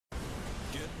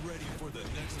ready for the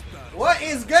next battle. What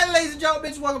is good, ladies and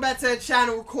gentlemen? Welcome back to the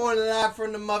channel, recording live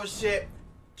from the mothership.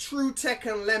 True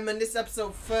Tekken Lemon. This is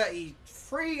episode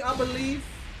 33, I believe.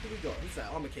 Here we go. Who's that?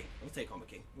 Armor King. We'll take Armor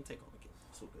King. We'll take Armor King.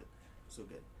 So good. So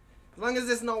good. As long as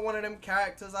it's not one of them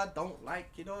characters I don't like,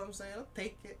 you know what I'm saying? I'll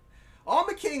take it.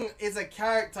 Armor King is a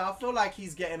character. I feel like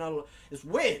he's getting a... It's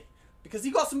weird. Because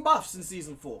he got some buffs in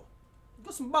Season 4. He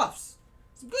got some buffs.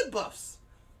 Some good buffs.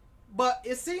 But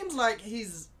it seems like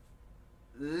he's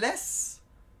less...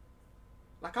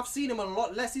 Like, I've seen him a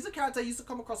lot less. He's a character I used to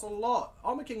come across a lot.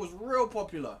 Armor King was real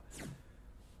popular.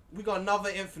 We got another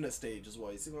Infinite stage as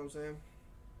well. You see what I'm saying?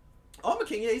 Armor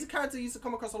King, yeah, he's a character I used to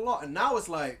come across a lot. And now it's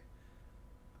like...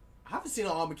 I haven't seen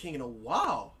an Armor King in a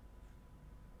while.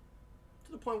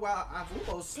 To the point where I've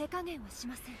almost forgotten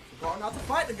how to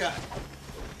fight the guy.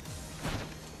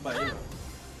 But you know.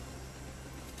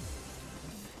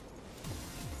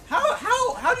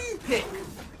 How do you pick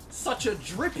such a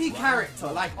drippy character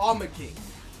like Armor King?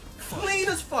 Clean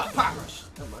as fuck. Power Rush.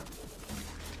 Never mind.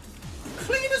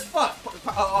 Clean as fuck.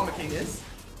 Armor King is.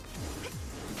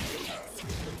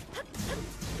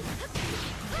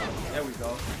 There we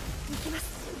go.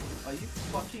 Are you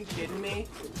fucking kidding me?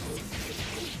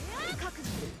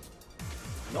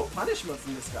 No punishment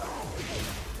from this guy.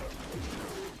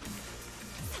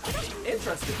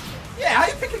 Interesting. Yeah, how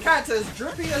you pick a character as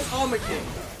drippy as Armor King?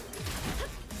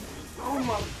 Oh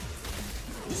my...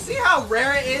 You see how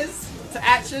rare it is to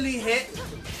actually hit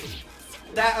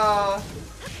that,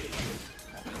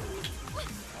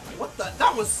 What the...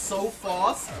 That was so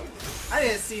fast. I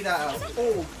didn't see that.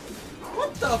 Oh.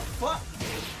 What the fuck?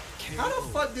 How the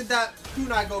fuck did that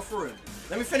kunai go through him?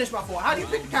 Let me finish my thought. How do you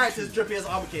pick a character as drippy as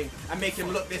Armor King and make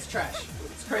him look this trash?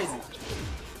 It's crazy.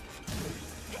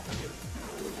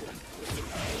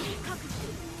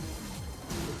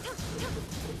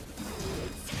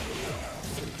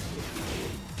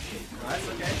 That's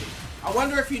okay. I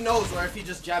wonder if he knows or if he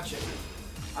just jab shit.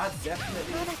 I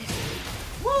definitely...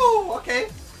 Woo! Okay.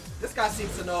 This guy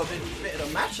seems to know a bit of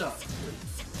the matchup.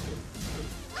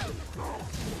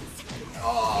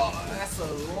 Oh, that's a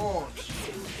launch.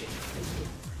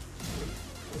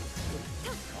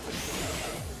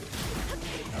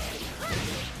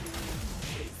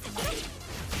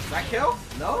 That kill?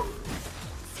 No?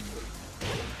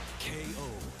 KO.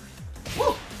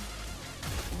 Woo!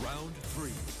 Round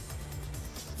 3.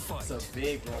 Fight. It's a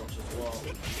big launch as well.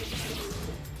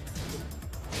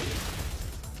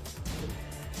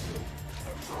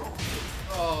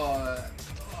 Oh,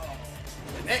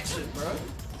 connection, bro.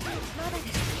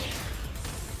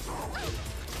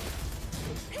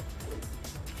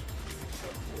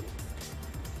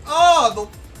 Oh,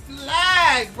 the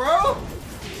lag, bro.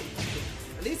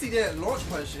 At least he didn't launch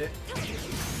punch it.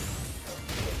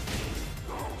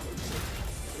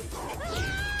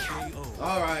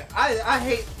 Alright, I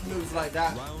hate moves like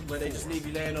that where they just leave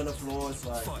you laying on the floor. It's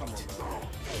like, come on, bro.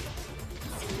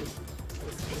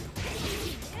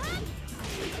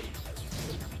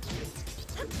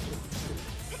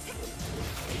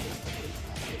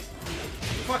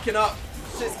 Fucking up.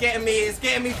 Shit's getting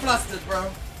me flustered,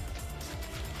 bro.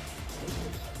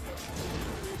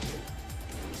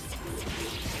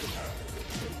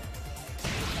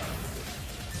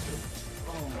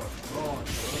 Oh my god, bro.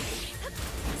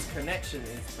 This connection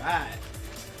is bad.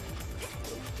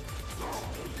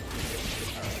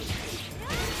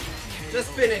 Just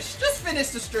finish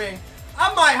the string.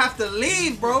 I might have to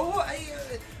leave, bro.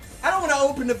 I don't want to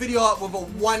open the video up with a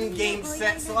one game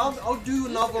set, so I'll do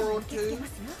another or two.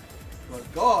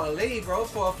 But golly, bro,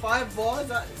 for a 5 bar,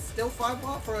 that's still 5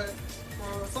 bar for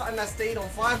something that stayed on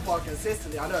 5 bar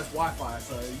consistently. I know it's Wi-Fi,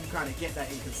 so you kind of get that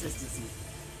inconsistency.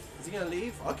 Is he gonna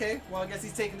leave? Okay, well I guess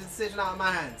he's taking the decision out of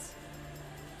my hands.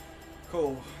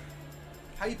 Cool.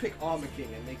 How you pick Armor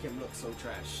King and make him look so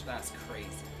trash? That's crazy.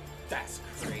 That's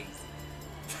crazy.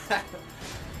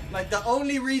 Like, the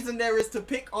only reason there is to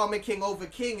pick Armor King over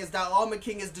King is that Armor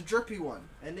King is the drippy one.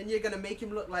 And then you're gonna make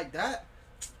him look like that?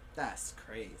 That's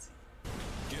crazy.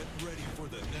 Get ready for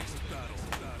the next battle.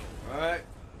 Alright.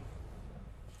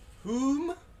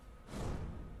 Whom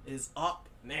is up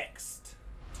next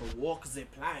to walk the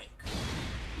plank?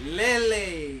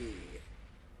 Lily.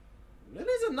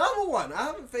 Lily's another one. I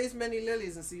haven't faced many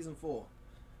Lilies in Season 4.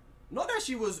 Not that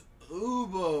she was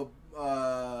uber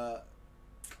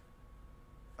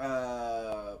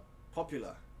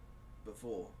popular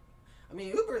before. I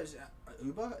mean,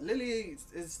 Lily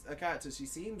is a character. She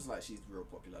seems like she's real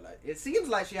popular. Like, it seems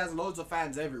like she has loads of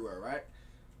fans everywhere, right?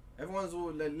 Everyone's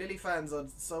all Lily fans are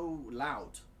so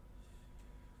loud.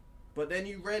 But then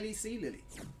you rarely see Lily.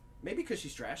 Maybe because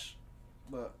she's trash,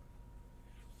 but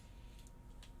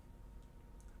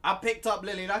I picked up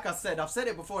Lily, like I said, I've said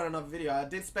it before in another video. I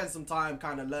did spend some time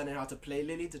kind of learning how to play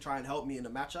Lily to try and help me in the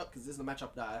matchup, because this is the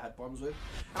matchup that I had problems with.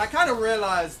 And I kind of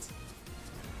realized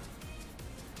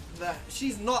that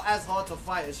she's not as hard to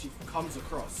fight as she comes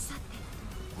across.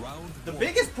 The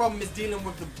biggest problem is dealing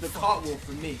with the cartwheel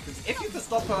for me, because if you can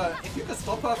stop her,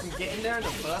 from getting there in the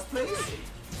first place,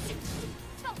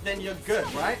 then you're good,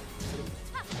 right?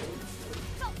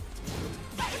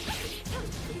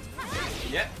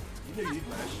 Yep, you knew you'd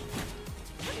mash.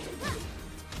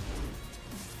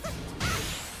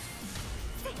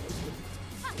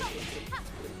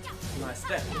 Nice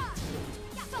step.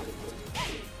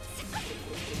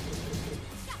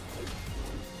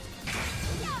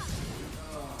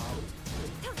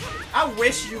 I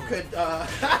wish you could,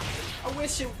 I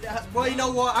wish it, well, you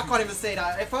know what, I can't even say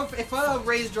that. If a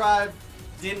raise drive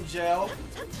didn't gel,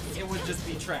 it would just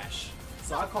be trash.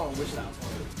 So I can't wish that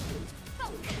upon it.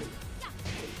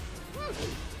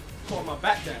 Caught my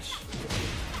backdash.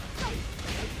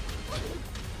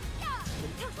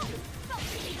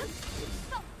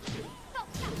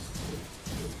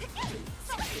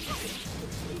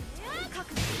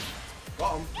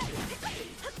 Got him.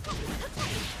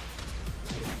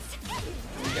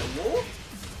 Can we get more?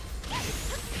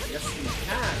 Yes, we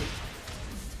can.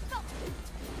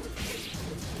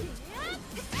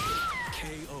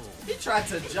 KO. He tried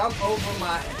to jump over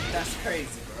my head. That's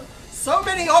crazy, bro. So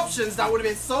many options that would have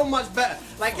been so much better.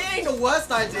 Like, it ain't the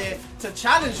worst idea to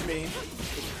challenge me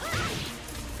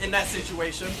in that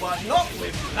situation, but not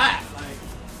with that. Like,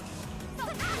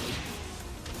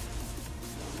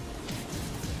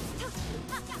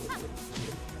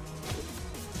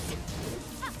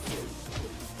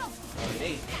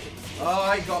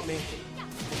 oh, he got me.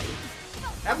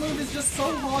 That move is just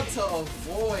so hard to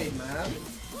avoid, man.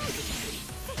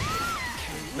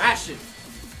 Mashing.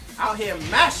 Out here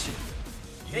mashing.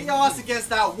 Get your ass against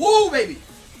that. Woo, baby.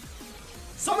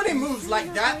 So many moves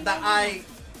like that that I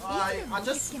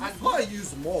gotta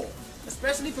use more.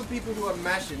 Especially for people who are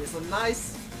mashing. It's a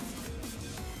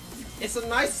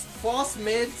nice fast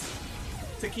mid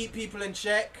to keep people in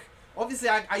check. Obviously,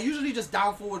 I usually just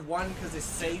down forward one because it's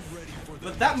safe,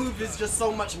 but that move is just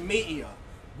so much meatier.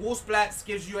 Wall splats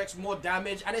gives you more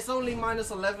damage, and it's only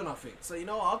 -11, I think. So, you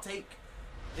know, I'll take,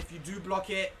 if you do block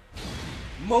it.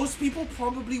 Most people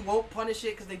probably won't punish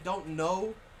it because they don't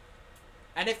know.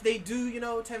 And if they do, you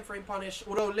know, 10 frame punish,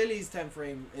 although Lily's 10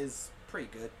 frame is pretty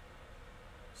good.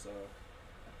 So,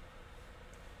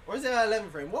 or is it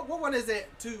 11 frame? What one is it?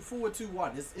 Forward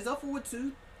 2-1. Is that forward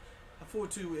 2? A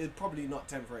forward 2 is probably not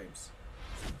 10 frames.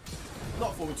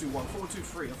 Not forward 2-1, forward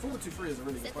 2-3. A forward 2-3 is a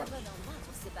really good punch.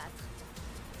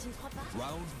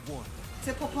 Round 1.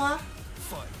 C'est papa.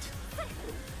 Fight.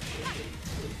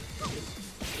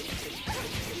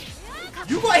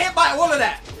 You got hit by all of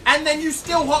that, and then you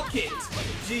still hot kicked.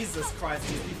 Jesus Christ,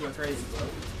 these people are crazy, bro.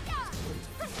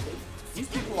 These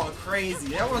people are crazy.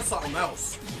 They want something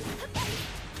else.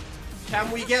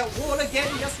 Can we get wall again?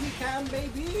 Yes, we can,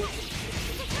 baby.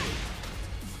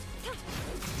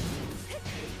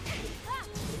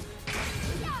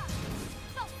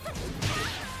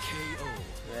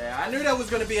 Yeah, I knew there was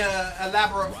going to be an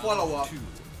elaborate follow-up.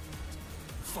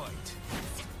 Fight.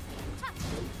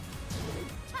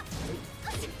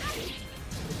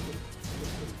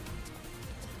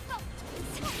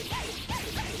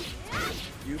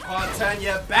 You can't turn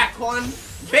your back on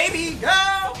baby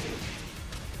girl.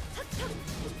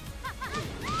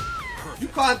 You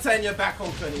can't turn your back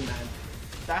on Kunny, man.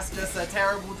 That's just a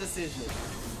terrible decision.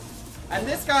 And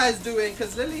this guy is doing,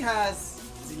 because Lily has,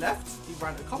 he left? He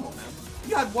ran, come on, man.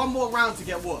 You had one more round to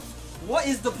get whooped. What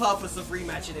is the purpose of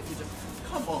rematching if you just,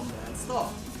 come on, man,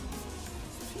 stop.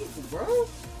 People, bro.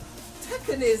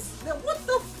 Tekken is, what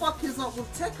the fuck is up with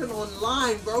Tekken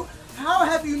Online, bro? How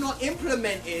have you not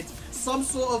implemented some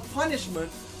sort of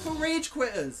punishment for rage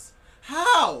quitters?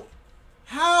 How?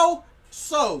 How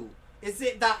so? Is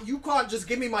it that you can't just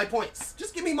give me my points?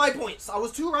 Just give me my points. I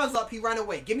was 2 rounds up, he ran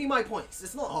away. Give me my points.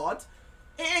 It's not hard.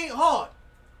 It ain't hard.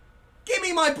 Give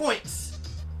me my points.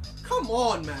 Come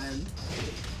on, man.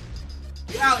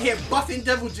 You're out here buffing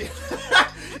Devil Jin.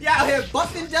 You're out here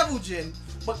buffing Devil Jin,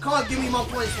 but can't give me my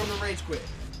points on the rage quit.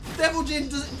 Devil Jin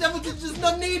does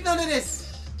not need none of this.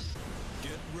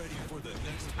 Get ready for the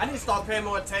next. I need to start paying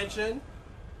more attention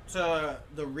to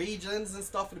the regions and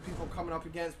stuff for the people coming up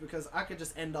against, because I could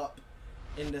just end up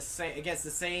in the same against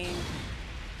the same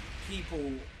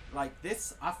people like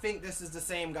this. I think this is the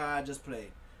same guy I just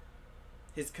played.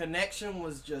 His connection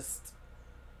was just,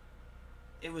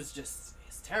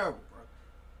 it's terrible, bro.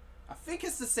 I think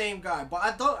it's the same guy, but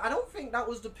I don't think that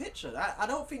was the picture. I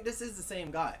don't think this is the same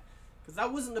guy. Because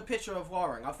that wasn't the picture of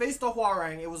Hwoarang. I faced a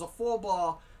Hwoarang. It was a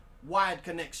 4-bar wired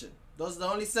connection. Those are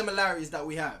the only similarities that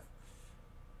we have.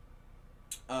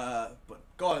 But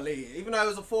golly, even though it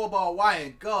was a 4-bar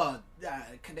wired, God,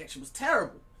 that connection was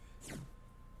terrible.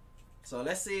 So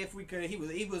let's see if we could.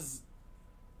 He was.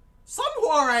 Some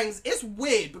Hwoarangs, it's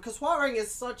weird because Hwoarang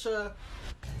is such a.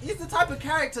 He's the type of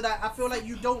character that I feel like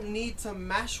you don't need to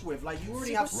mash with. Like, you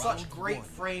already have such great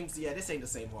frames. Yeah, this ain't the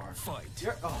same Hwoarang. Fight.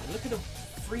 Oh, look at the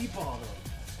free bar though.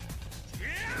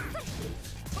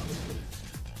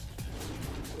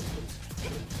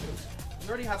 You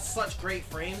already have such great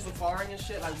frames with Hwoarang and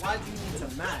shit. Like, why do you need to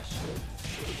mash?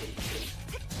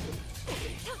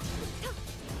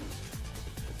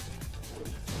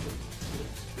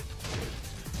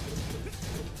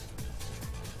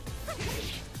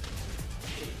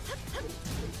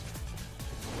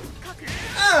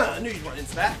 I knew you'd run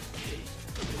into that.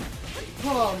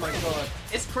 Oh my god.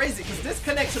 It's crazy because this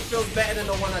connection feels better than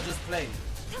the one I just played.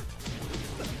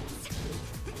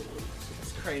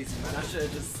 It's crazy, man. I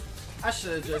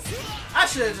should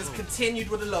have just continued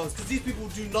with the lows because these people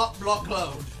do not block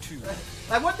low.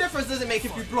 Like, what difference does it make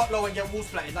if you block low and get wall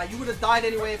splatted? Like, you would have died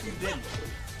anyway if you didn't.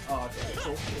 Oh, okay,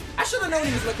 cool. I should have known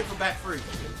he was looking for back 3.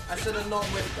 I should have not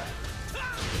whipped that.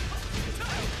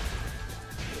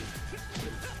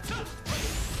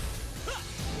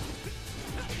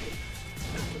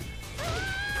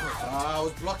 I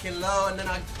was blocking low and then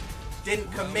I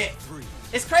didn't commit.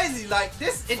 It's crazy, like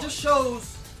this, it just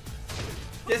shows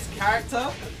this character.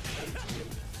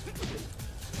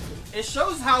 It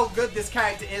shows how good this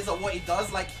character is or what he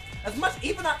does. Like, as much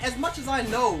as I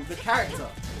know the character,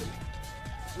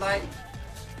 like,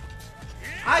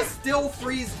 I still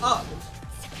freeze up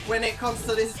when it comes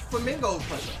to this flamingo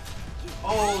pressure.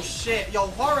 Oh shit, yo,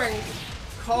 Hwoarang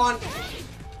can't.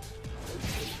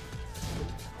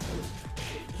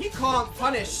 He can't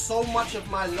punish so much of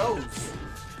my lows.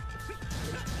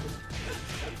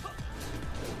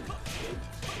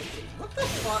 What the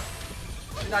fuck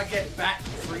did I get back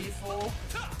 3 for?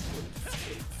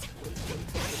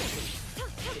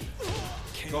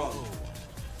 God.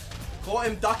 Caught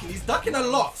him ducking. He's ducking a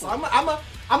lot. So I'm gonna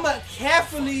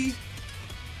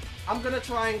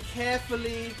try and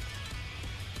carefully.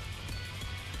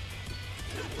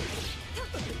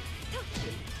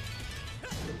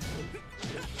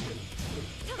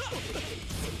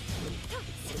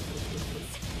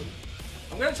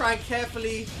 I'm gonna try and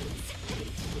carefully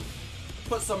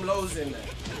put some lows in there.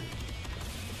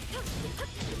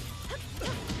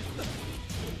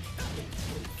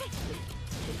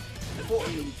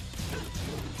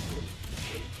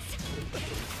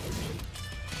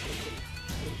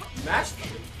 Mash?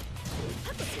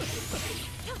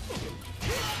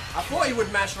 I thought he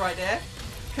would mash right there.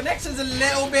 Connection's a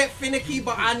little bit finicky,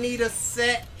 but I need a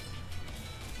set.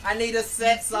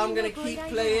 So I'm gonna keep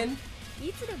playing.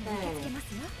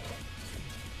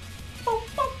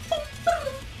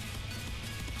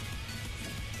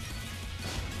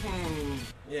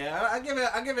 Yeah, I give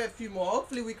it a few more.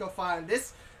 Hopefully we can find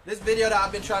this video that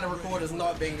I've been trying to record has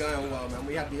not been going well, man.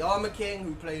 We had the Armor King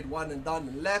who played one and done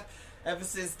and left. Ever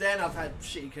since then, I've had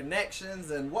shitty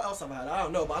connections, and what else I've had? I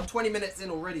don't know, but I'm 20 minutes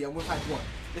in already, and we've had one.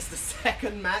 This is the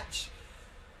second match.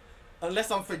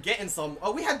 Unless I'm forgetting some.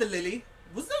 Oh, we had the Lily.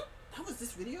 That was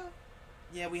this video?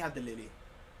 Yeah, we had the Lily.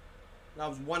 That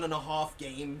was 1.5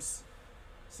 games.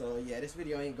 So yeah, this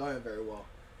video ain't going very well.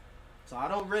 So I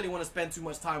don't really want to spend too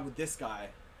much time with this guy,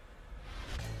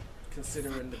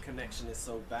 considering the connection is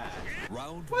so bad.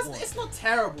 Round well, one. It's not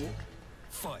terrible.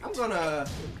 Fight. I'm gonna.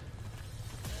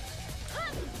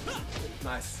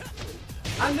 Nice.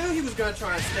 I knew he was gonna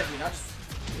try and step me. I just.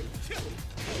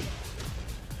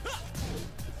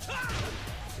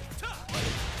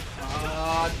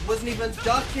 Wasn't even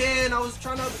ducking. I was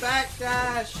trying to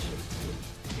backdash.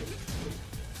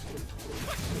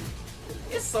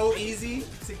 It's so easy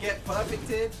to get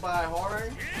perfected by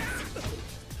Hwoarang.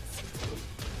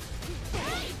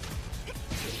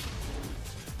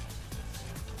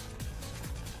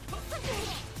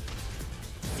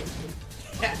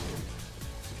 Yeah.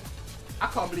 I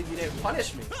can't believe you didn't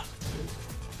punish me.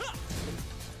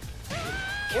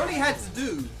 All he had to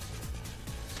do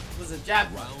was a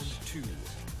jab. Round 2.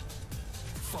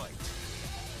 Fight.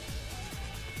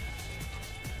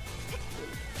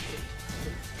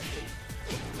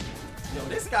 Yo,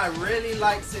 this guy really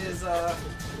likes his that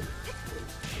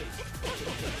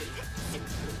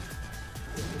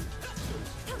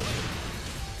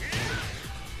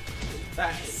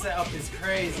setup is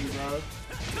crazy, bro.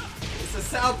 It's a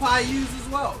setup I use as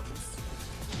well.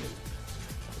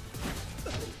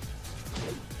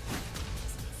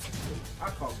 I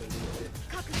can't believe it.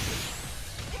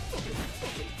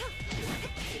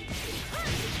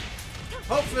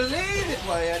 Hopefully,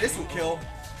 well, yeah, this will kill.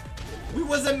 We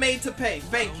wasn't made to pay.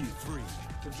 Thank you for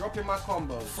dropping my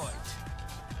combos. Fight.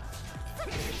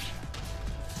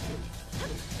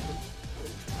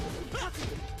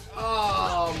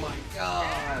 Oh my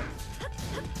god.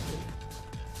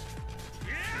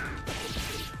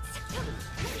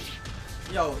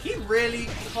 Yo, he really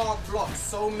can't block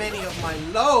so many of my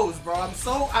lows, bro.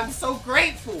 I'm so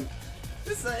grateful.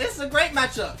 It's a great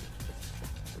matchup.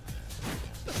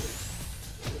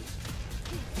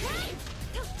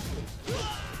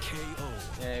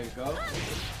 There we go.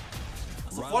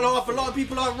 That's a follow-up a lot of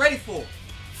people aren't ready for.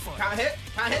 Can't hit.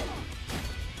 Can't hit.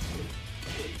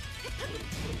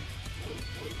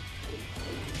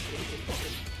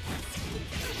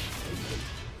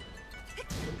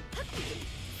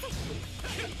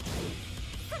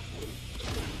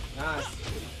 Nice.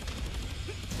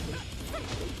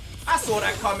 I saw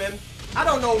that coming. I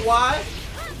don't know why.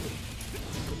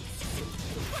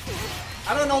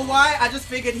 I don't know why. I just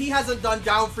figured he hasn't done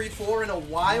down 3-4 in a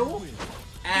while,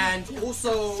 and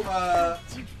also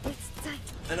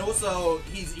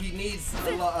he needs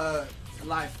a lot of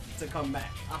life to come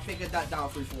back. I figured that down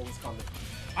 3-4 was coming.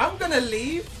 I'm gonna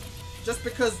leave just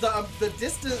because the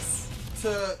distance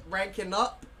to ranking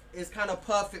up is kind of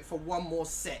perfect for one more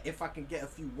set. If I can get a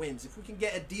few wins, if we can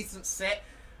get a decent set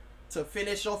to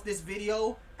finish off this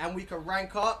video and we can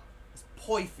rank up, it's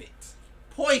perfect.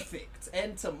 Perfect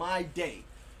end to my day.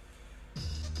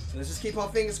 So let's just keep our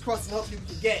fingers crossed and hopefully we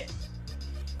can get it.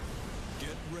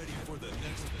 Get ready for the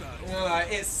next battle.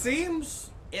 It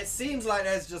seems like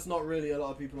there's just not really a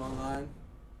lot of people online.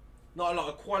 Not a lot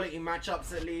of quality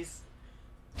matchups at least.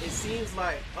 It seems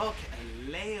like, okay,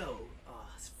 Leo. Oh,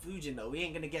 it's Fujin though. We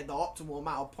ain't gonna get the optimal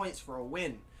amount of points for a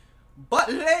win. But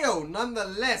Leo,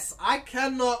 nonetheless, I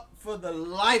cannot for the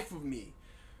life of me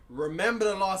remember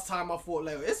the last time I fought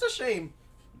Leo. It's a shame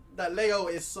that Leo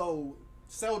is so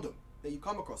seldom that you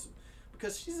come across him,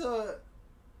 because she's at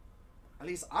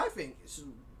least I think it's a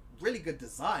really good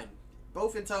design,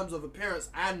 both in terms of appearance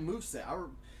and moveset.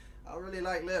 I really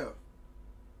like Leo.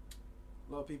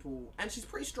 A lot of people, and she's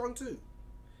pretty strong too.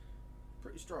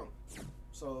 Pretty strong.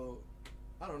 So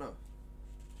I don't know.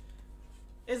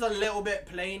 It's a little bit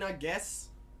plain, I guess,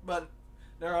 but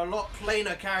there are a lot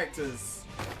plainer characters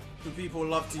who people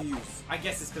love to use. I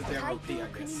guess it's because they're OP, I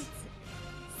guess.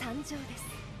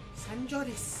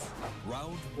 Sanjoris.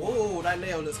 Round. Oh, that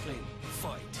Leo looks clean.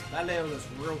 Fight. That Leo looks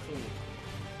real clean.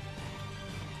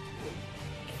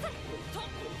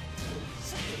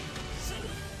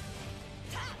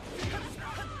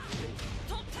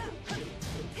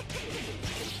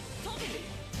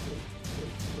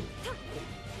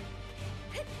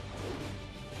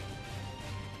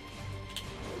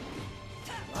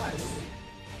 Nice.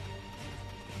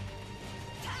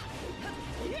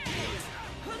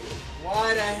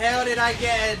 Why the hell did I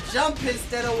get a jump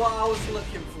instead of what I was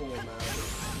looking for, man?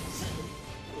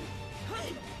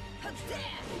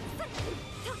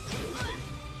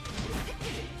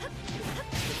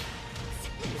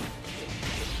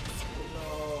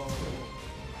 No.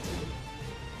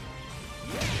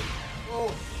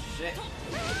 Oh shit.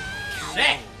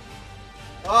 Shit!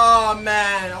 Oh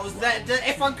man, I was that.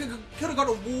 If I could have got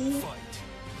a wall.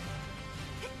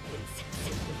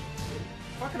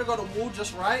 If I could have got a wall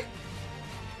just right.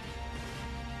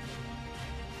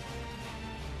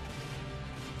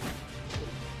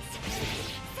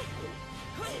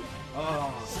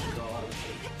 Oh god.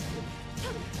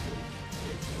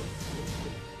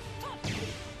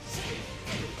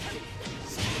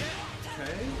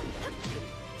 Okay.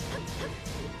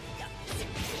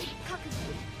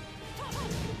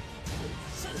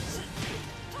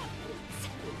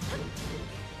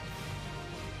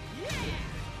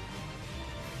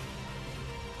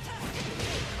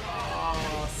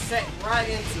 Oh, set right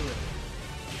into it.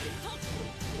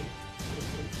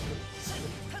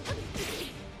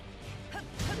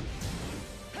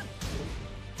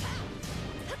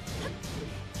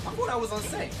 I thought I was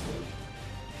unsafe.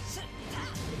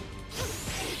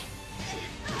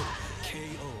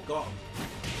 KO. Got him.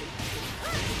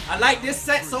 I like this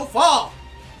set so far.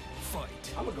 Fight.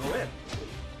 I'm gonna go in.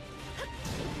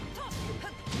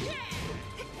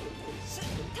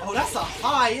 Oh, that's a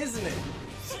high, isn't it?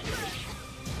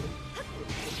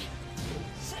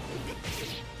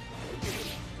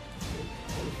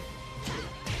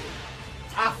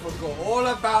 I forgot all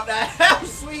about that. Hell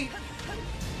sweet.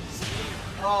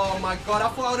 Oh my god, I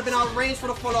thought I would have been out of range for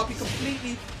the follow-up. He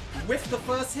completely whiffed the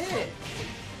first hit.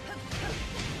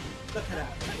 Look at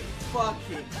that.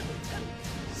 Fucking.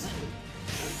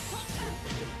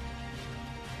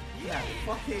 Yeah,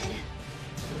 fucking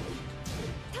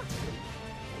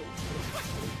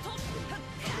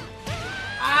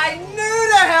I knew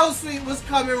the Hell Sweep was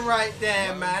coming right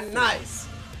there, man. Nice.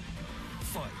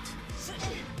 Fight.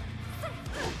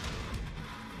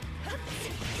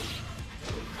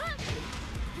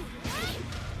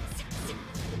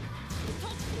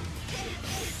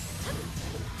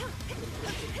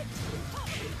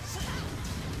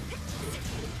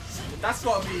 That's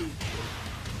gotta be.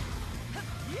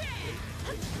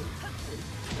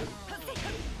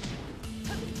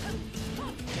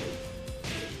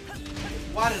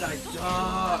 Why did I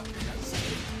duck?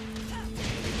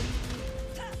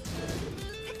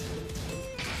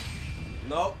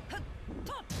 Nope.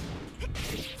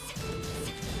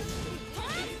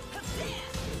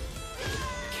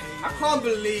 I can't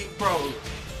believe, bro.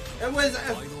 It was.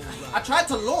 I tried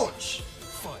to launch,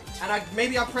 and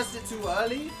maybe I pressed it too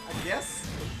early. I guess.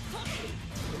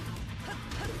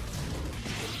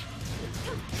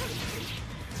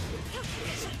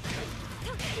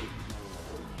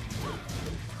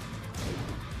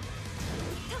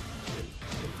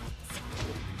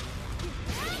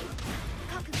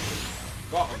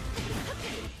 Got him.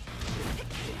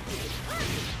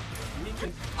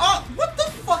 Oh, what the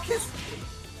fuck is?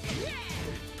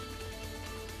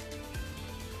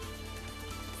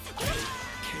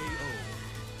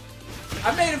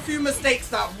 I made a few mistakes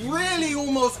that really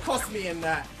almost cost me in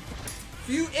that.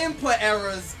 Few input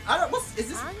errors. I don't. What's is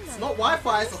this? It's not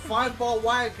Wi-Fi. It's a 5-bar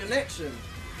wired connection.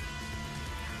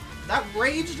 That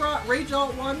rage art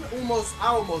one. I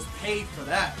almost paid for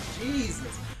that.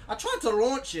 Jesus. I tried to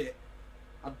launch it.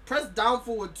 I pressed down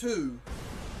forward 2.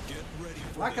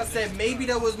 Like I said, maybe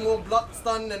there was more block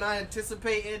stun than I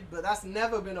anticipated, but that's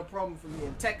never been a problem for me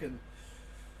in Tekken.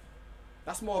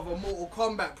 That's more of a Mortal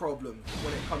Kombat problem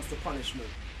when it comes to punishment.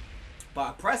 But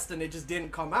I pressed and it just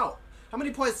didn't come out. How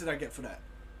many points did I get for that?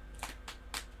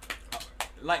 I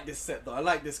like this set though. I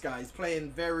like this guy. He's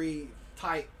playing very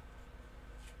tight.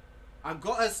 I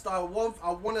got a style one.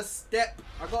 I got a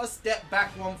step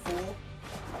back 1-4.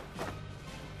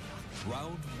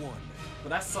 Round 1. But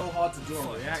that's so hard to do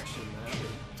on reaction, man.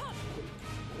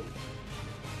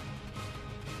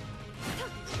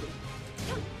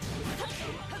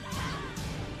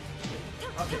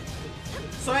 Okay.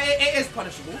 So it is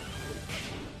punishable.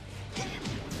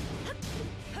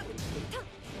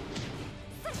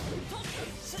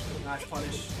 Nice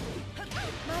punish.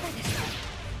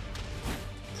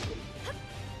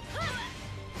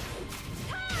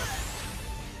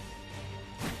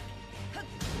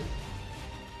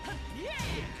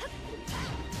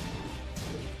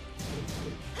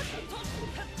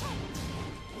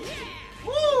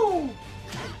 Woo!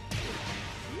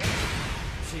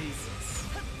 Jesus.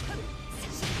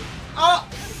 Oh!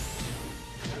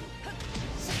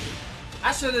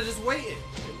 I should have just waited.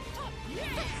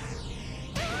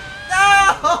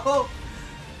 No! Oh,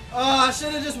 I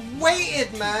should have just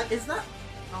waited, man. Is that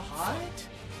a high?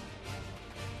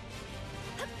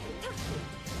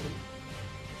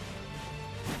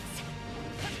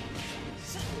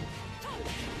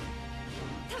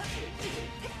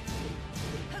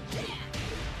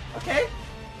 Okay.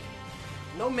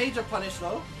 No major punish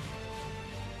though.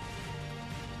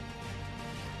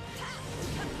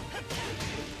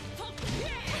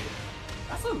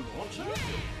 That's a launcher?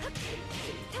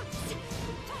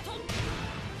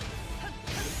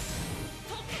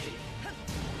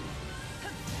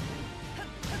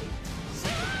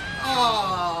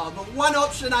 Oh, the one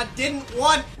option I didn't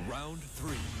want. Round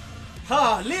 3.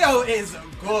 Huh, Leo is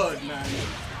good, man.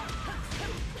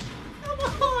 Come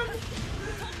on.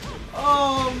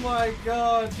 Oh my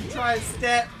god, you try and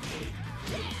step.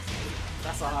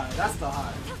 That's a high, that's the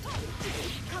high.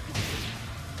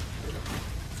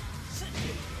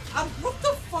 What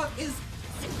the fuck is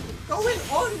going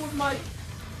on with my...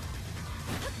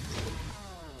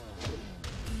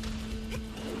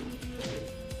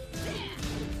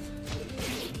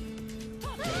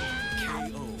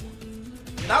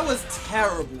 That was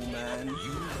terrible, man.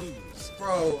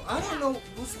 Bro, I don't know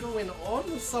what's going on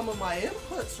with some of my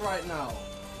inputs right now.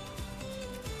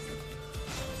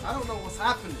 I don't know what's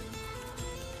happening.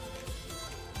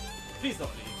 Please don't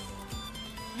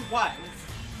leave. Why?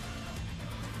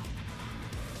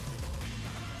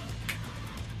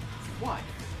 Why?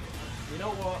 You know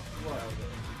what? Whatever.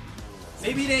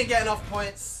 Maybe he didn't get enough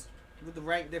points with the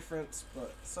rank difference,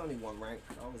 but it's only one rank.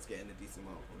 I was getting a decent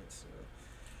amount of points. So.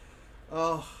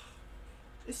 Oh,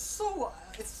 it's so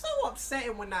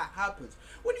upsetting when that happens.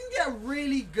 When you get a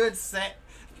really good set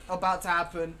about to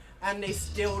happen and they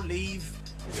still leave,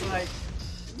 it's like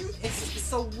it's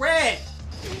so rare.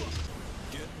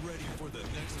 Get ready for the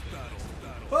next battle.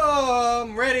 Oh,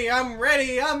 I'm ready, I'm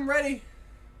ready, I'm ready.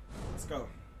 Let's go.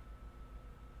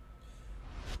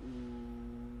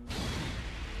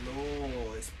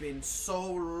 Lord, it's been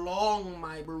so long,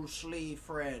 my Bruce Lee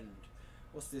friend.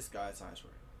 What's this guy's highest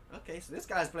rank? Okay, so this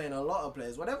guy's playing a lot of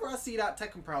players. Whenever I see that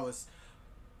Tekken prowess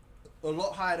a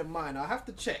lot higher than mine, I have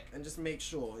to check and just make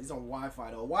sure. He's on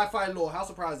Wi-Fi though. Wi-Fi lore, how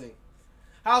surprising.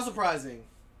 How surprising.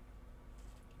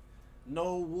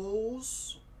 No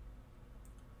walls.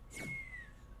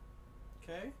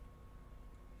 Okay.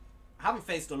 I haven't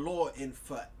faced the lore in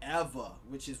forever,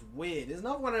 which is weird. There's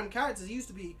another one of them characters who used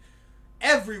to be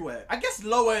everywhere. I guess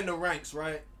lower in the ranks,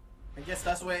 right? I guess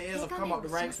that's where it is. I've come up the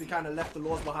ranks. We kind of left the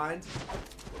lores behind.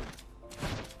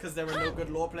 Because there are no good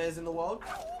lore players in the world.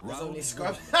 There's only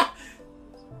scrub.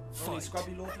 Only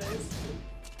scrubby lore players.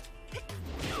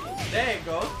 There you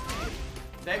go.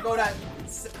 There you go that.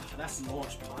 That's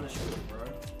launch punishment, bro.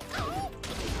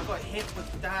 I got hit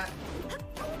with that.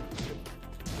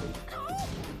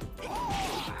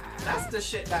 That's the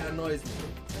shit that annoys me.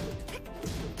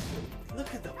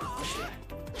 Look at the push.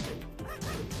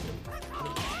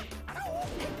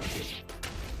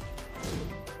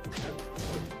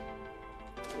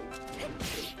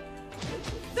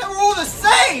 They're all the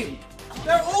same!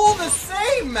 They're all the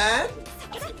same, man!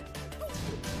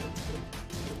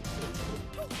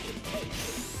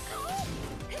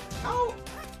 How?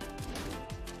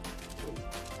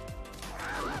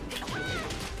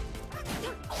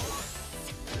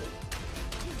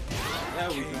 There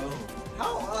we go.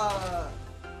 How,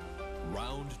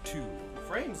 Round 2.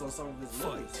 frames on some of his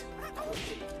movies.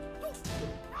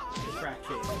 Crack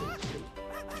kid.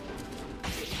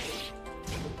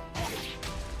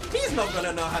 He's not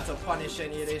gonna know how to punish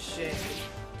any of this shit.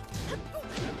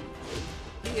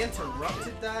 He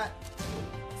interrupted that.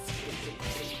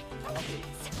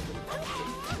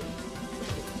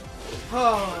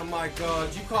 Oh my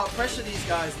god, you can't pressure these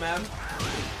guys, man.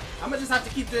 I'm gonna just have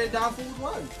to keep doing down forward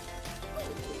one.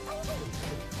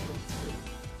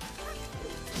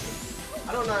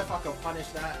 I don't know if I can punish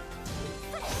that.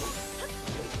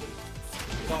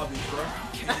 Garbage, bro.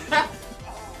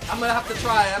 I'm gonna have to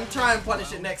try. I'm trying to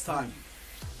punish it next time.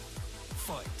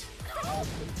 Fight.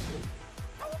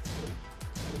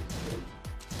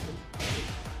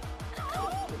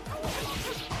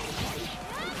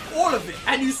 All of it,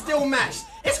 and you still mashed.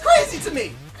 It's crazy to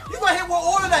me. You got hit with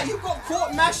all of that. You got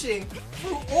caught mashing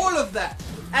through all of that,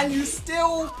 and you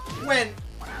still went.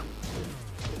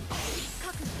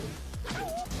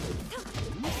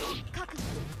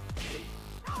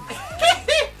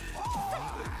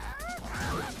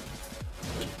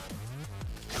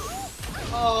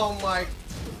 Oh my.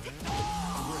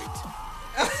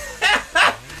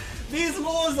 These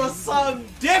laws are so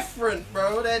different,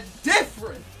 bro. They're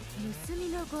different.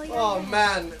 Oh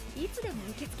man.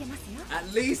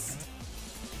 At least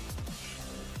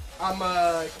I'm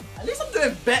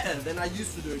doing better than I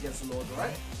used to do against the Lord,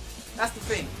 right? That's the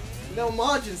thing. Little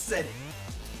Margin said it.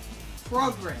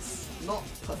 Progress, not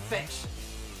perfection.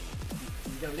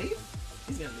 He's gonna leave?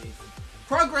 He's gonna leave.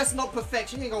 Progress, not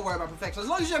perfection. You ain't gonna worry about perfection. As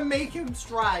long as you're making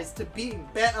strides to being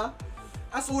better,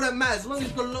 that's all that matters. As long as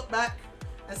you can look back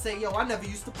and say, yo, I never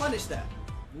used to punish that.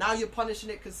 Now you're punishing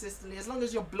it consistently. As long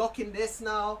as you're blocking this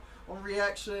now on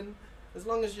reaction, as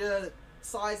long as you're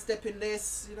sidestepping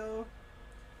this, you know,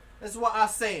 that's what I'm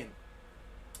saying.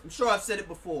 I'm sure I've said it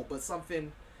before, but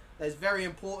something that is very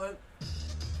important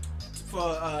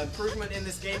for improvement in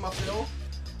this game, I feel,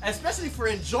 especially for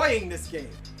enjoying this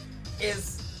game,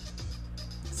 is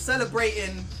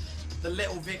celebrating the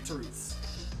little victories.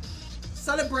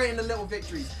 Celebrating the little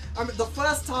victories. I mean, the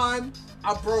first time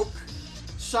I broke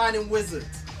Shining Wizard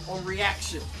on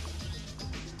reaction,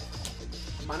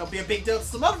 might not be a big deal to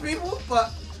some other people,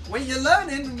 but when you're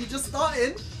learning, when you're just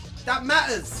starting, that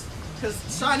matters. Because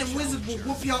Shining Wizard will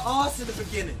whoop your ass in the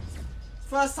beginning.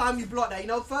 First time you block that, you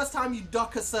know, first time you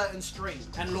duck a certain string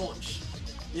and launch,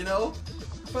 you know,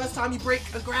 first time you break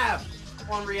a grab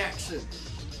on reaction,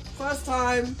 first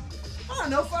time, I don't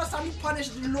know, first time you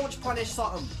launch punish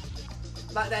something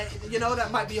like that, you know,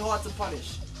 that might be hard to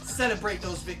punish. Celebrate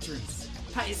those victories.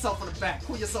 Pat yourself on the back.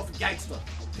 Call yourself a gangster.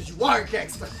 Because you are a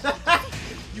gangster.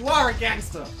 You are a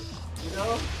gangster. You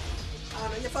know? I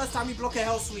don't know, your first time you block a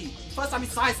hell sweep. First time you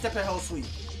sidestep a hell sweep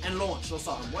and launch or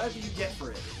something. Whatever you get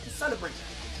for it. Just celebrate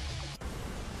that.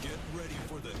 Get ready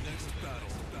for the next battle.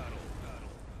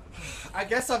 I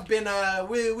guess I've been,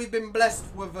 we've been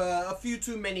blessed with a few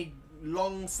too many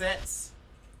long sets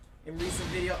in recent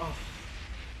video. Oh.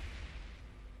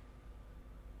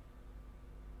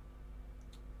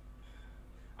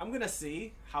 I'm gonna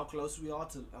see how close we are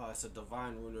to. Oh, it's a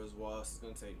divine ruler as well. So it's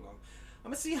gonna take long.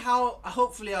 I'm gonna see how.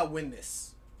 Hopefully, I win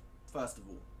this. first of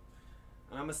all.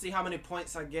 And I'm gonna see how many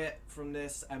points I get from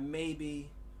this, and maybe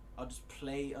I'll just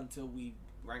play until we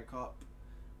rank up.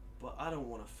 But I don't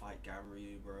want to fight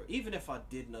Gameryu, bro. Even if I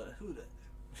did know who the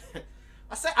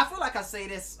I feel like I say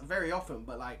this very often,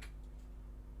 but like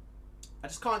I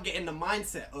just can't get in the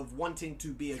mindset of wanting to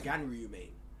be a Gameryu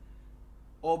main.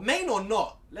 Or main or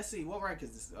not. Let's see, what rank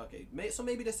is this? Okay, so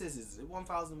maybe this is it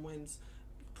 1,000 wins?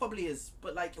 Probably is.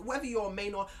 But like, whether you're a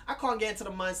main or... I can't get into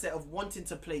the mindset of wanting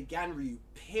to play Gameryu,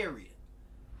 period.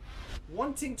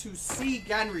 Wanting to see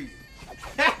Gameryu. I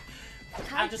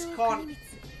just can't...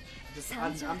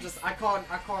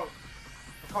 I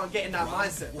can't get in that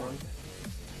mindset, bro.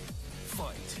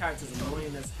 This character's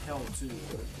annoying as hell, too.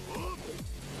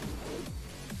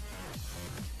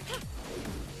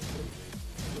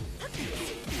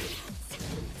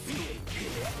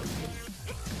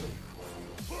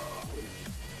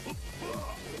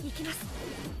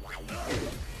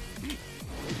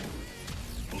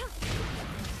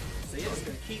 So you're just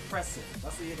gonna keep pressing.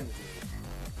 That's what you're gonna do.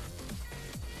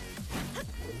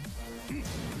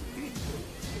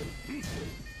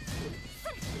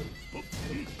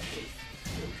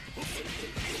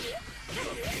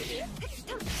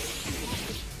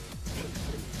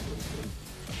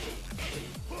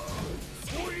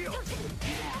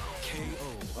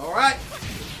 All right.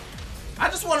 I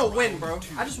just want to win, bro.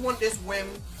 I just want this win.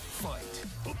 Fight.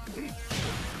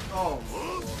 Oh my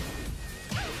god.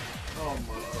 Oh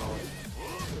my god.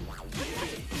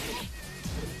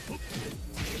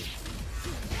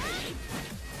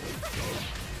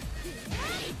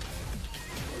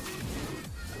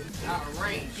 Out of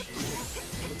range.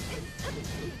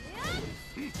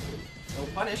 No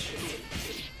punish.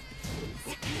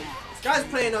 This guy's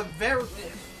playing a very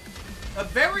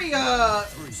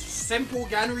simple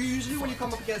Gameryu. Usually when you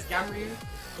come up against Gameryu,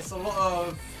 it's a lot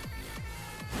of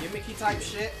gimmicky type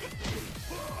shit.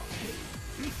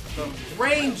 The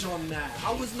range on that,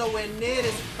 I was nowhere near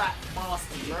this fat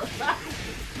bastard, bro.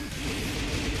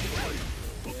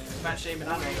 Yeah, fat shaming,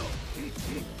 I know.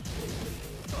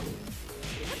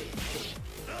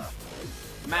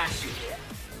 Mash it.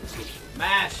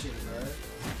 Mash it, bro.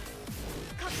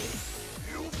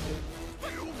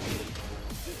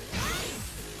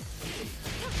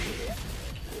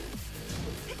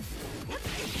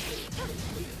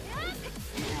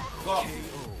 Go.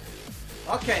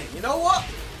 Okay, you know what?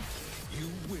 You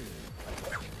win.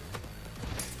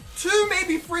 2,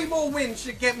 maybe 3 more wins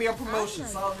should get me a promotion.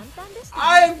 So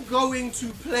I'm going to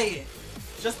play it.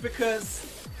 Just because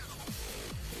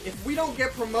if we don't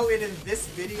get promoted in this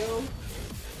video,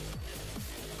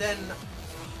 then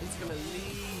he's gonna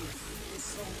leave. It's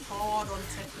so hard on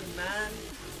Tekken, man.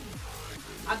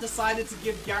 I decided to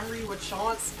give Gameryu a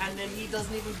chance, and then he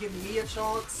doesn't even give me a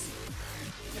chance.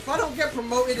 If I don't get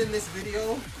promoted in this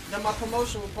video, then my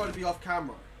promotion will probably be off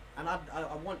camera. And I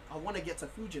want to get to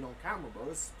Fujin on camera, bro.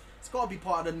 It's got to be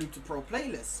part of the Noob to Pro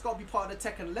playlist. It's got to be part of the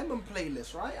Tekken Lemon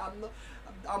playlist, right?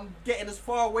 I'm getting as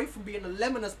far away from being a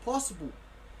lemon as possible.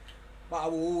 But I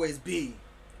will always be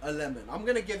a lemon. I'm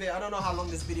going to give it, I don't know how long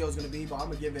this video is going to be, but I'm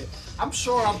going to give it, I'm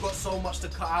sure I've got so much to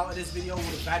cut out of this video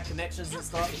with bad connections and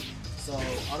stuff. So,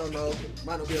 I don't know.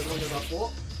 Might not be as long as I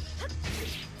thought.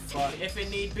 But if it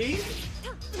need be,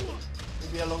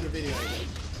 it'll be a longer video.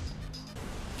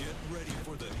 Get ready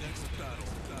for the next battle.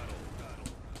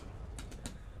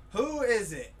 Who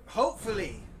is it?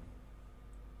 Hopefully,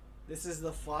 this is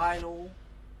the final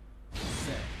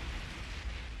set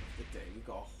of the day. We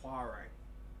got Hwarang.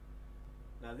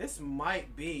 Now this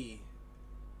might be,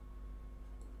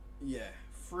 yeah,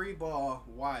 3-bar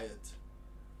wired.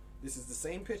 This is the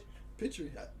same picture.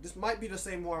 This might be the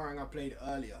same Hwarang I played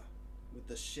earlier with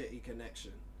the shitty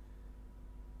connection.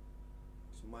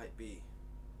 This might be,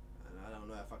 and I don't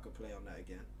know if I could play on that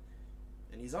again.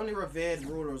 And he's only revered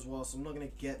ruler as well, so I'm not gonna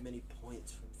get many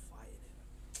points from fighting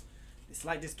him. It's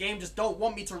like this game just don't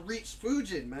want me to reach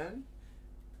Fujin, man.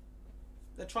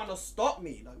 They're trying to stop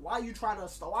me. Like, why are you trying to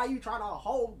stop? Why are you trying to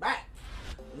hold back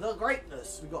the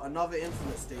greatness? We got another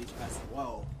infinite stage as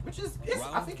well, which is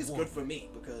I think it's good for me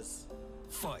because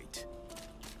fight.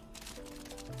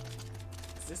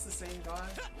 Is this the same guy?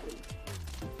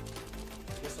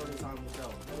 I guess only time will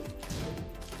tell.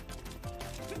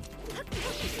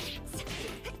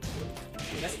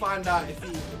 Let's find out if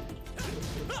he...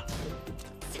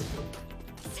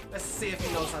 Let's see if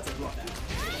he knows how to block that.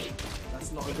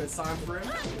 That's not a good sign for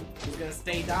him. He's gonna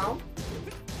stay down.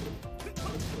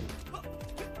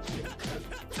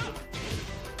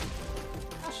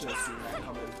 I should have seen that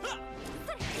coming.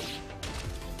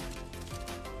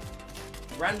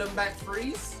 Random back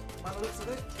freeze, by the looks of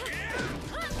it.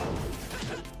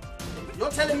 You're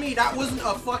telling me that wasn't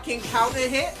a fucking counter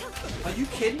hit? Are you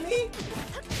kidding me?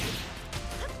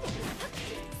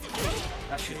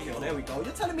 That should kill. There we go.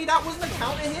 You're telling me that wasn't a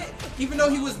counter hit? Even though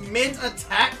he was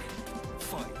mid-attack?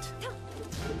 Fight.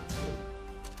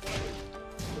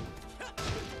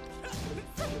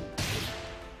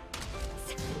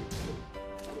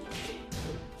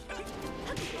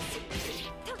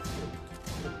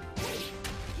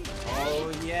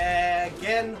 Oh yeah,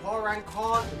 again, Horan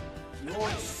can't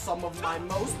launch some of my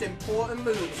most important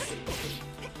moves.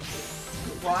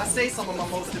 Well, I say some of my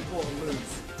most important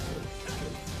moves.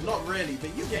 Not really,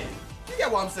 but you get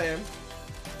what I'm saying.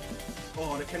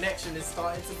 Oh, the connection is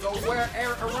starting to go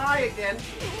awry again.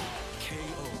 KO.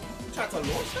 You tried to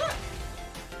launch that?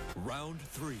 Round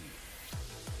 3.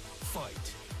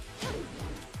 Fight.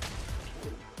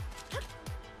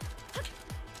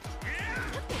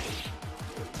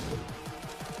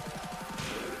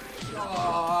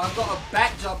 Oh, I got a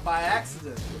back jump by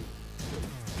accident.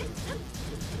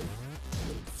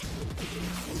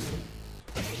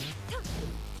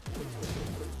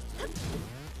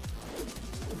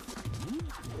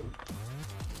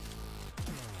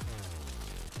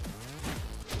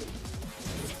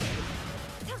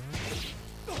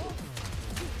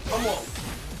 Come on.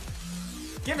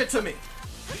 Give it to me.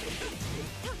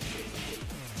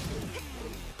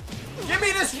 Give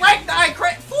me this rank that I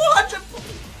crit 400.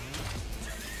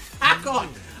 I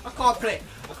can't play.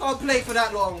 I can't play for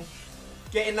that long.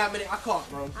 Getting that many. I can't,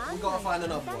 bro. We gotta find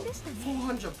another one.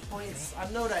 400 points. I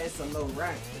know that it's a low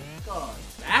rank. God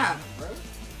damn, bro.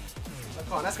 I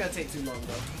can't. That's gonna take too long,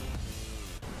 bro.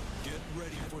 Get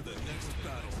ready for the next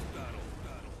battle.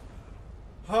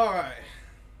 Alright.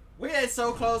 We're getting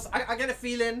so close. I get a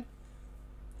feeling.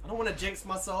 I don't want to jinx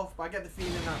myself, but I get the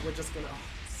feeling that we're just gonna. Oh,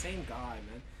 same guy,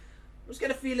 man. I just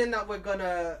get a feeling that we're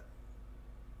gonna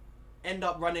end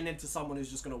up running into someone who's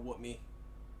just gonna whoop me,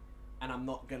 and I'm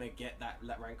not gonna get that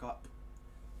rank up.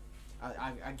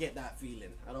 I get that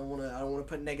feeling. I don't wanna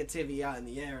put negativity out in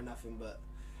the air or nothing, but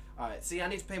all right. See, I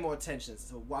need to pay more attention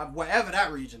to whatever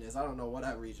that region is. I don't know what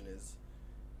that region is,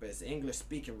 but it's the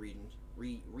English-speaking region.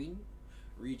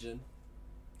 Region.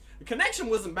 The connection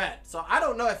wasn't bad, so I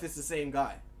don't know if it's the same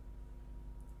guy.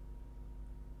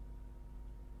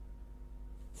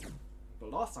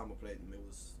 But last time I played him, it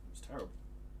was terrible.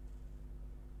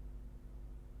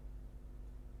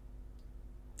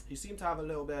 He seemed to have a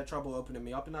little bit of trouble opening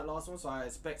me up in that last one, so I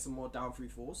expect some more down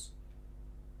 3-4s.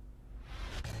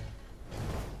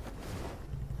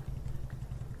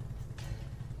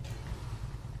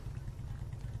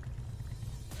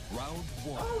 Round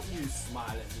 1. Don't you smile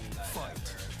at me like Fight.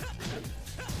 that,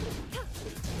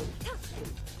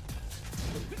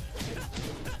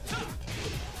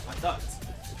 I ducked.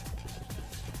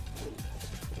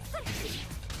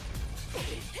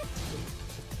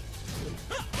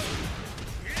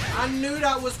 I knew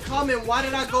that was coming. Why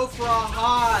did I go for a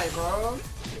high, bro?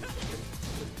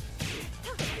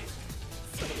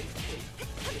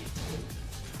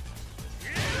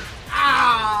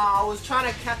 Ah! I was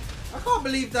trying to catch. I can't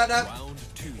believe that Round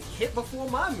 2. hit before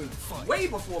my move. Fight. Way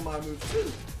before my move,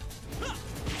 too.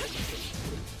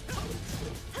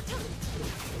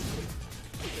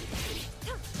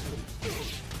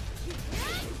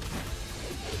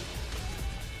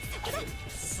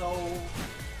 So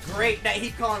great that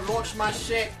he can't launch my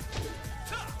shit.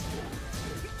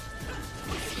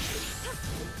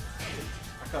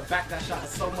 I could back that shot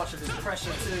with so much of his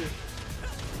pressure too.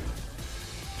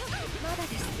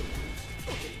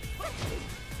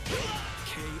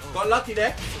 KO. Got lucky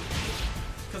there.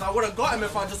 Because I would have got him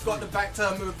if I just got the back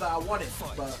turn move that I wanted.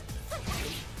 But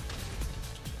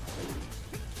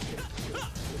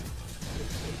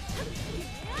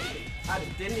I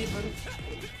didn't even.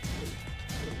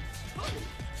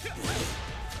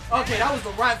 Okay, that was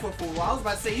the right foot pull. I was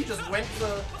about to say he just went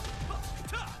to.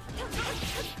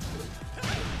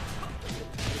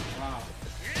 Wow.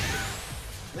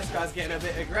 This guy's getting a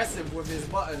bit aggressive with his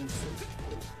buttons.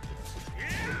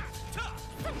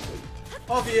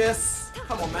 Obvious.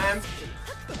 Come on, man.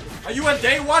 Are you a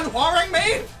day one whoring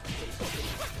me?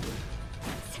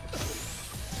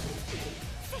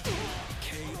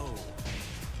 KO.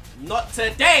 Not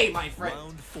today, my friend.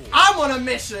 Round 4. I'm on a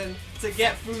mission to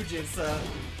get Fujin, sir.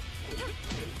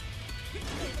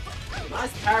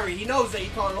 Nice parry. He knows that he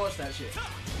can't launch that shit.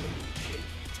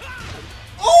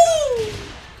 Oh!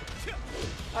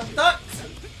 I ducked.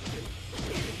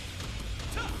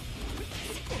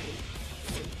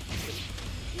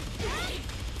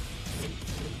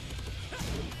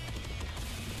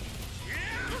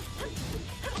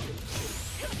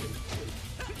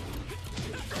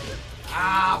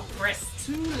 Ah, press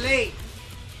too late.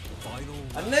 Final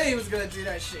I knew he was gonna do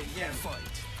that shit again. fight.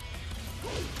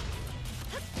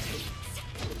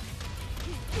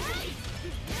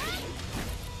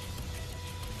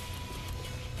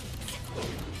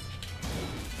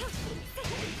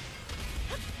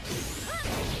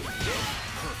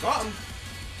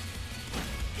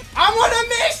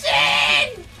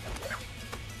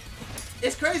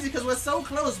 crazy because we're so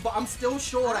close, but I'm still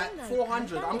short at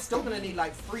 400. I'm still gonna need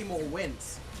like 3 more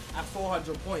wins at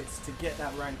 400 points to get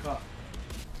that rank up.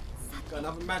 Got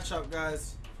another matchup,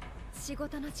 guys.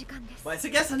 But it's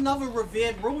against another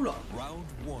revered ruler. Round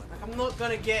 1. Like, I'm not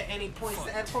gonna get any points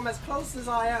and from as close as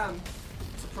I am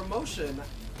to promotion,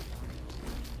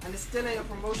 and it still ain't a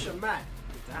promotion match.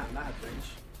 Damn, that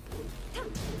range.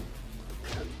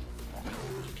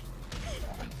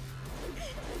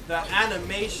 The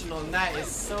animation on that is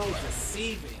so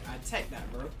deceiving. I take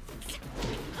that, bro.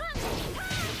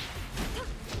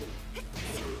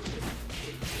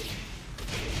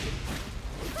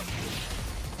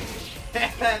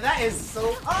 That is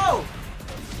so. Oh!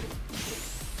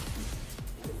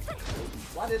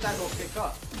 Why did that go pick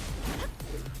up?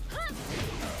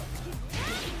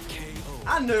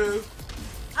 I knew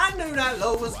that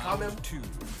low was coming. Round 2.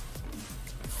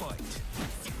 Fight.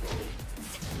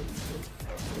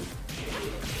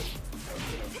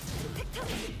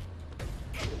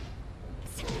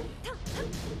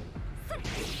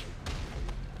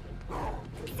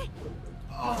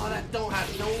 Oh, that don't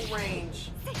have no range.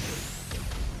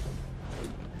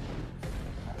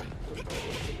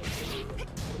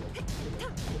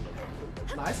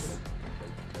 Nice.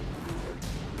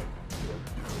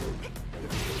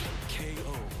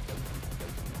 KO.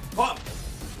 Oh,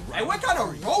 hey, we're kind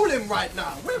of rolling right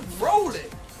now. We're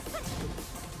rolling.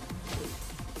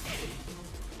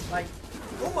 Like,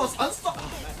 almost unstoppable.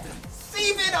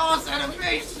 Deceiving ass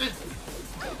animation.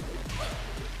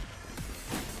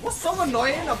 What's so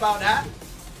annoying about that,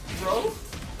 bro?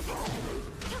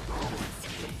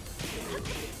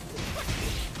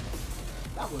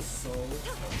 That was so.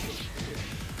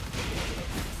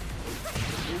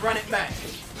 We run it back.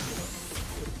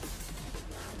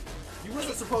 You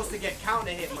wasn't supposed to get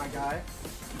counter hit, my guy.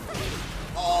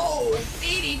 Oh,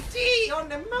 DDT on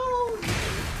the moon.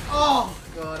 Oh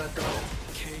god, I got it.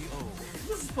 KO. You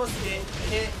wasn't supposed to get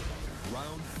hit.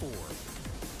 Round 4.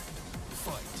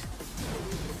 Fight.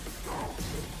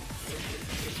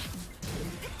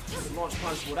 Launch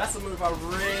punch ball. That's a move I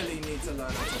really need to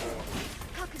learn how to do.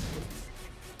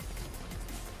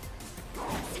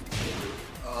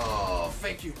 Oh,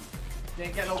 thank you.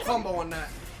 Didn't get no combo on that.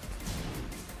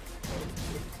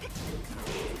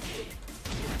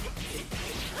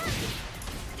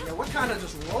 Yeah, we're kind of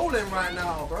just rolling right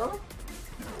now, bro.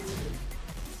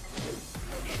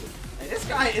 Hey, this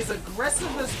guy is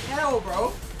aggressive as hell,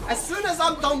 bro. As soon as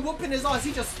I'm done whooping his ass,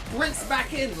 he just sprints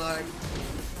back in, like.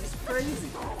 It's crazy.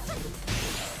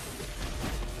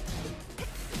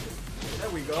 There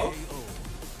we go.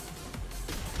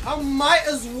 I might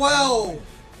as well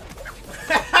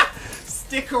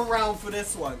stick around for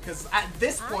this one, because at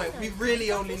this point we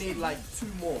really only need like 2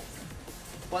 more.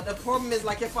 But the problem is,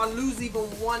 like, if I lose even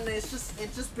one, it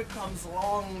just becomes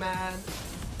long, man.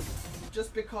 It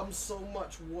just becomes so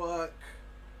much work.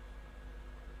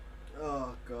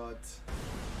 Oh god.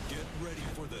 Get ready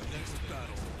for the next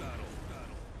battle.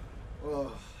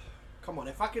 Oh, come on,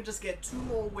 if I could just get 2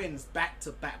 more wins back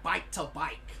to back, bike to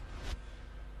bike.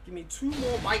 Give me 2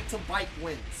 more bike to bike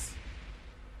wins.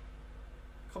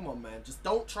 Come on, man, just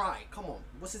don't try. Come on,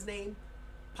 what's his name?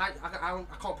 I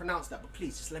can't pronounce that, but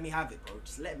please, just let me have it, bro.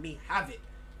 Just let me have it.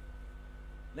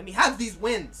 Let me have these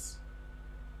wins.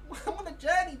 I'm on a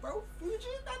journey, bro.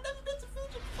 Fujin? I've never been to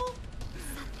Fujin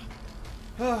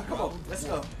before. Come on, let's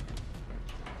go.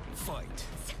 Fight.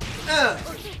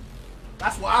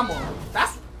 That's what I'm on.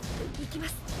 That's.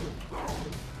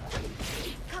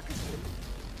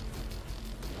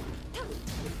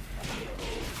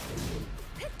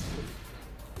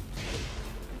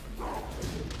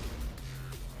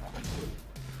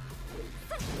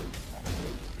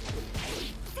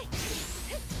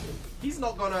 He's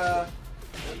not gonna.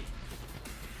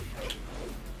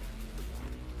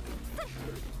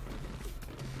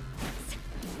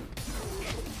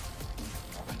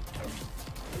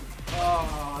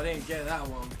 Oh, I didn't get that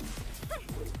one.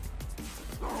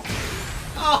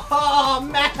 Oh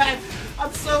man,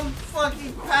 I'm so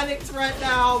fucking panicked right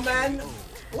now, man.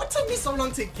 What took me so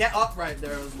long to get up right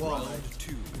there as well? Round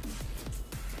 2.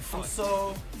 I'm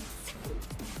so.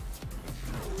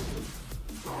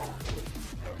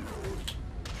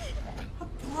 I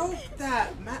broke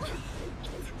that, man.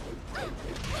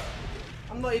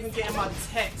 I'm not even getting my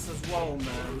text as well,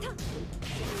 man.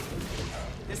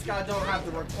 This guy don't have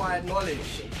the required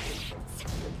knowledge.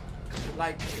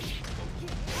 Like,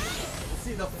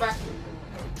 see the fact.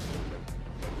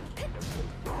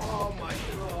 Oh my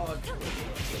god.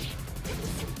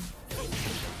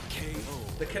 KO.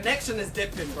 The connection is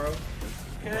dipping, bro.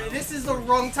 Okay, this is the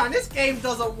wrong time. This game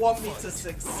doesn't want me to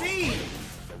succeed.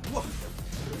 Whoa.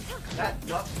 That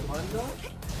ducked under.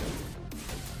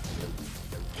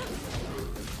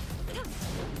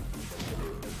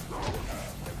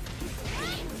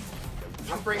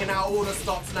 I'm bringing out all the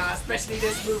stops now, especially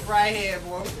this move right here,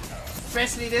 bro.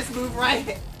 Especially this move right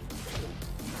here.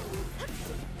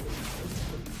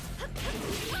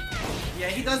 Yeah,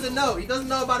 he doesn't know. He doesn't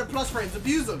know about the plus frames.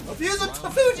 Abuse him. Abuse him to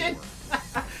Fujin.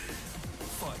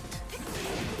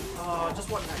 Oh, I just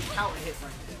want that counter hit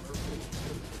right there.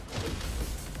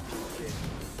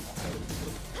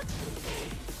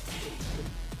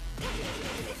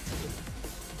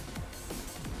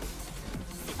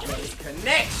 There's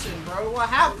connection, bro. What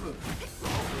happened?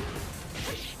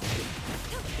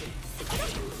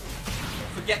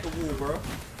 Forget the wall, bro.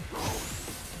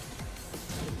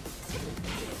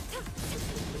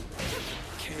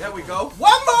 There we go.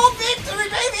 One more victory,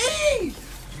 baby!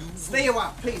 Stay a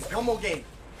while, please. One more game.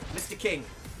 Mr. King.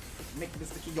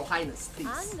 Mr. King, your highness,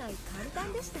 please.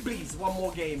 Please, one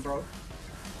more game, bro.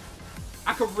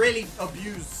 I could really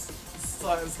abuse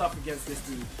certain stuff against this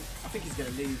dude. I think he's gonna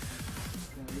leave.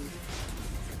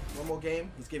 One more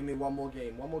game. He's giving me one more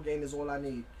game. One more game is all I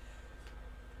need.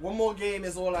 One more game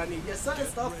is all I need. Yeah, certain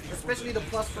stuff, especially the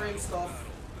plus frame stuff,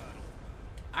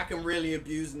 I can really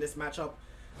abuse in this matchup.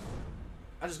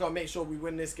 I just gotta make sure we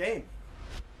win this game.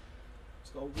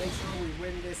 Just gotta make sure we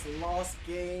win this last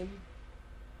game.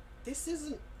 This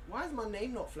isn't... Why is my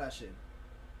name not flashing?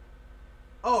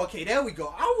 Oh, okay, there we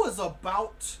go. I was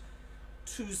about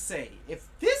to say, if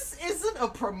this isn't a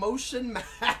promotion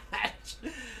match,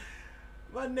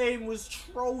 my name was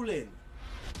trolling.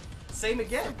 Same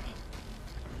again.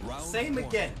 Same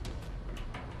again.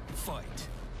 Fight.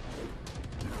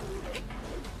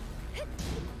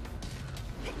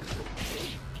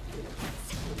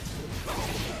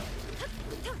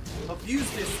 Abuse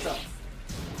this stuff.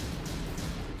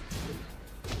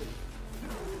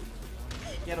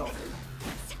 Get off.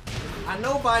 I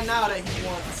know by now that he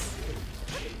wants...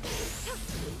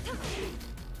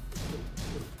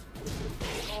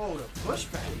 Oh, the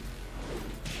pushback.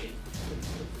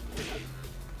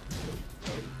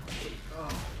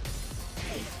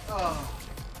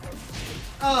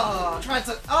 Oh, I tried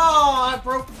to... Oh, I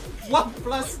broke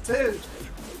 1+2.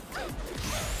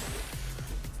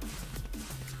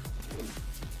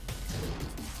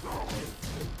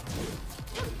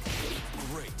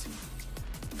 Great.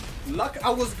 Luck, I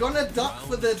was gonna duck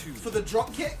for the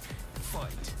drop kick.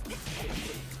 Fight.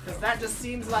 Because that just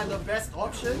seems like the best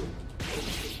option.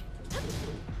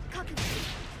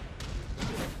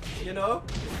 You know?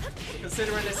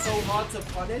 Considering it's so hard to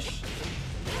punish.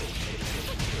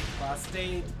 But I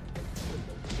stayed.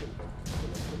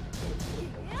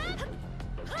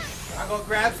 I got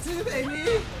grabs too,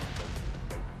 baby.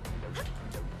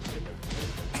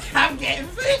 I'm getting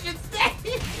fish instead.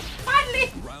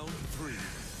 Finally. Round 3.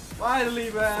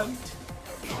 Finally, man.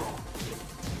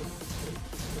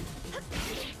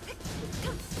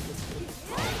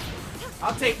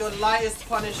 I'll take the lightest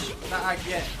punish that I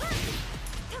get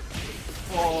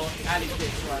for alley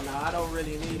kicks right now. I don't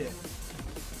really need it.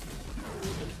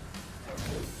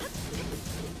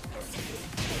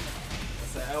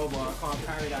 That's an elbow. I can't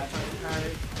parry that. I tried to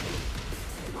parry.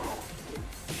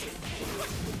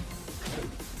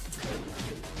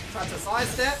 Try to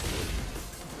sidestep.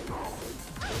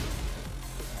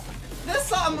 There's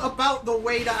something about the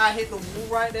way that I hit the wall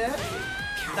right there.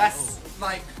 That's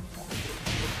like...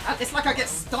 It's like I get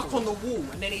stuck on the wall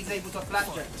and then he's able to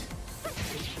flapjack.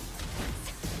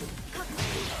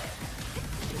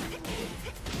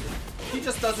 He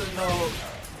just doesn't know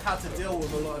how to deal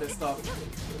with a lot of this stuff.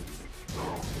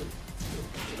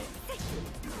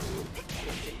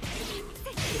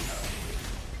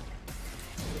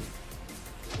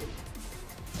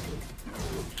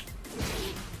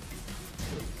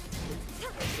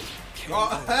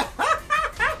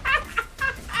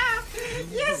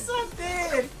 Yes, I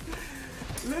did!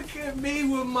 Look at me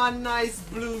with my nice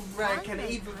blue rank and it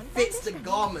even fits the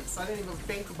garments. I didn't even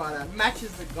think about it. It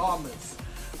matches the garments.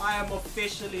 I am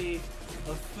officially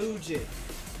a Fujin.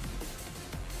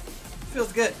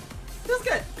 Feels good. Feels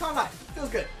good. Can't lie. Feels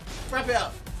good. Wrap it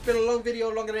up. It's been a long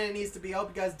video, longer than it needs to be. I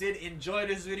hope you guys did enjoy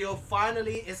this video.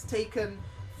 Finally, it's taken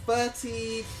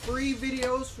 33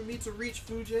 videos for me to reach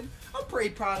Fujin. I'm pretty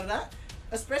proud of that.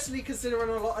 Especially considering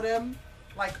a lot of them,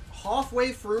 like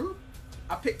halfway through,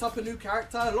 I picked up a new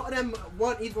character. A lot of them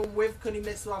weren't even with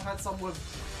Kunimitsu. I've had some with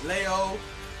Leo,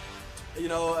 you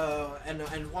know, and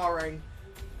Hwarang,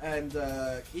 and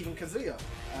even Kazuya.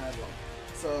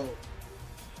 So,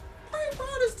 pretty proud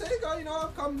of this take. You know,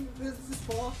 I've come this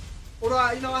far.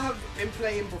 Although, you know, I have been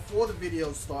playing before the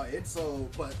video started, so,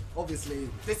 but obviously,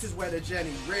 this is where the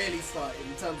journey really started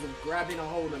in terms of grabbing a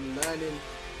hold and learning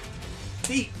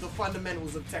deep the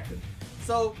fundamentals of Tekken. So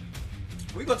So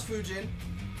we got to Fujin.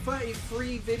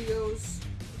 33 videos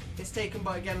it's taken,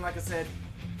 but again, like I said,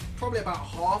 probably about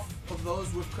half of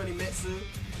those with Kunimitsu.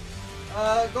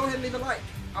 Go ahead and leave a like.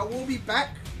 I will be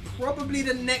back. Probably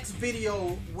the next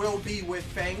video will be with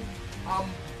Feng.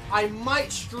 I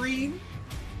might stream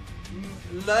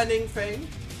learning Feng,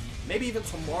 maybe even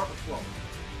tomorrow. Well,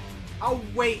 I'll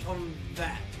wait on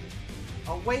that.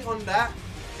 I'll wait on that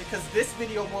because this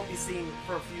video won't be seen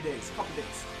for a few days, a couple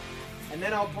days, and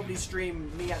then I'll probably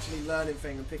stream me actually learning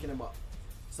Feng and picking him up.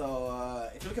 So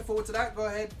if you're looking forward to that, go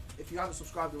ahead. If you haven't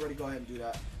subscribed already, go ahead and do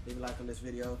that. Leave a like on this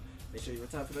video. Make sure you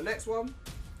return for the next one.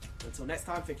 Until next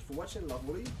time, thank you for watching. Love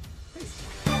all of you. Peace.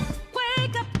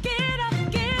 Wake up.